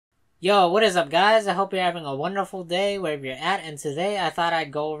Yo, what is up guys? I hope you're having a wonderful day wherever you're at, and today I thought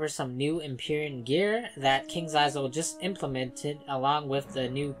I'd go over some new Empyrean gear that kingsisle just implemented along with the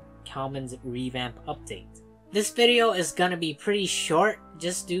new Kalman's revamp update. This video is gonna be pretty short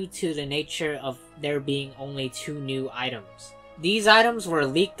just due to the nature of there being only 2 new items. These items were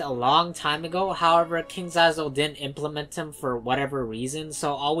leaked a long time ago, however kingsisle didn't implement them for whatever reason,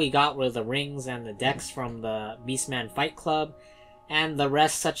 so all we got were the rings and the decks from the Beastman Fight Club, and the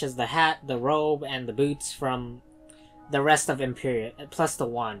rest such as the hat, the robe, and the boots from the rest of Empyrean, plus the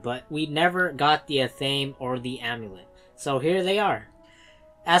wand, but we never got the Athames or the Amulet. So here they are.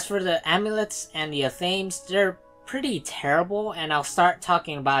 As for the Amulets and the Athames, they're pretty terrible, and I'll start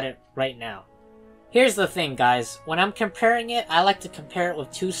talking about it right now. Here's the thing guys, when I'm comparing it, I like to compare it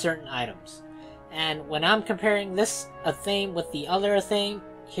with 2 certain items. And when I'm comparing this Athame with the other Athame,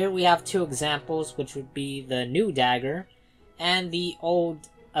 here we have 2 examples, which would be the new dagger and the old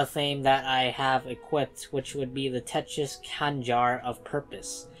Athame that I have equipped, which would be the Tetris Khanjar of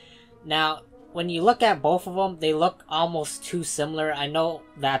Purpose. Now, when you look at both of them, they look almost too similar. I know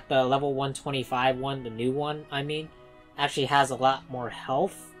that the level 125 one, the new one, actually has a lot more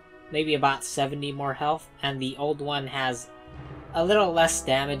health. Maybe about 70 more health. And the old one has a little less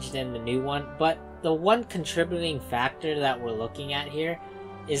damage than the new one. But the one contributing factor that we're looking at here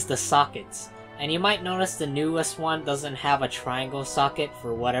is the sockets. And you might notice the newest one doesn't have a triangle socket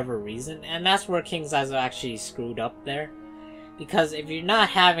for whatever reason, and that's where kingsisle actually screwed up there. Because if you're not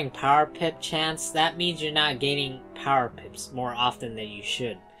having power pip chance, that means you're not gaining power pips more often than you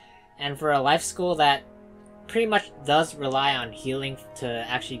should. And for a life school that pretty much does rely on healing to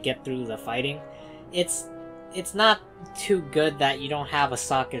actually get through the fighting, it's not too good that you don't have a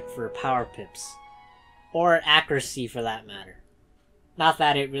socket for power pips. Or accuracy for that matter. Not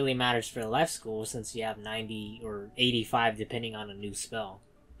that it really matters for life school since you have 90 or 85 depending on a new spell.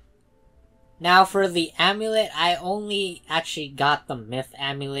 Now for the amulet, I only actually got the myth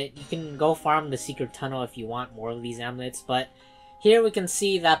amulet. You can go farm the secret tunnel if you want more of these amulets, but here we can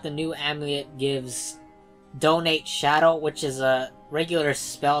see that the new amulet gives Donate Shadow, which is a regular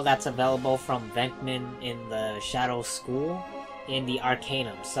spell that's available from Venkman in the Shadow School in the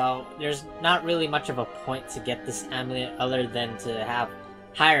Arcanum, so there's not really much of a point to get this amulet other than to have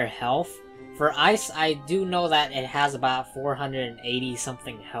higher health. For Ice, I do know that it has about 480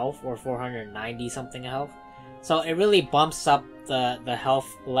 something health or 490 something health, so it really bumps up the health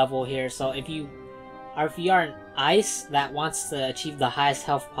level here. So if you are an Ice that wants to achieve the highest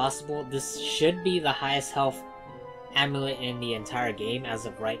health possible, this should be the highest health amulet in the entire game as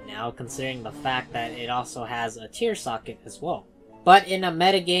of right now, considering the fact that it also has a tier socket as well. But in a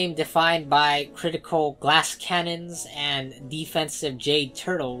metagame defined by critical glass cannons and defensive jade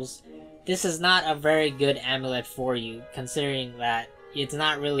turtles, this is not a very good amulet for you, considering that it's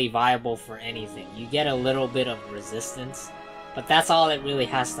not really viable for anything. You get a little bit of resistance, but that's all it really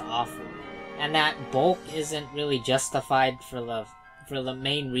has to offer. And that bulk isn't really justified for the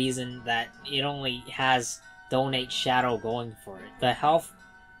main reason that it only has Donate Shadow going for it. The health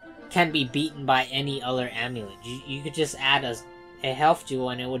can be beaten by any other amulet. You could just add a health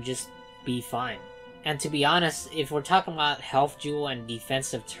jewel and it would just be fine. And to be honest, if we're talking about health jewel and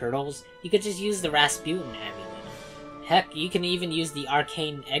defensive turtles, you could just use the Rasputin amulet. Heck, you can even use the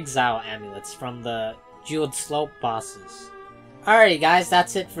Arcane Exile amulets from the Jeweled Slope bosses. Alrighty guys,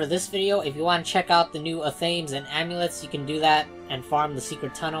 that's it for this video. If you want to check out the new Athames and amulets, you can do that and farm the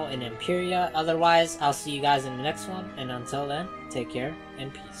secret tunnel in Empyrean. Otherwise, I'll see you guys in the next one, and until then, take care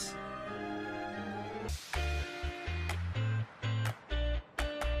and peace.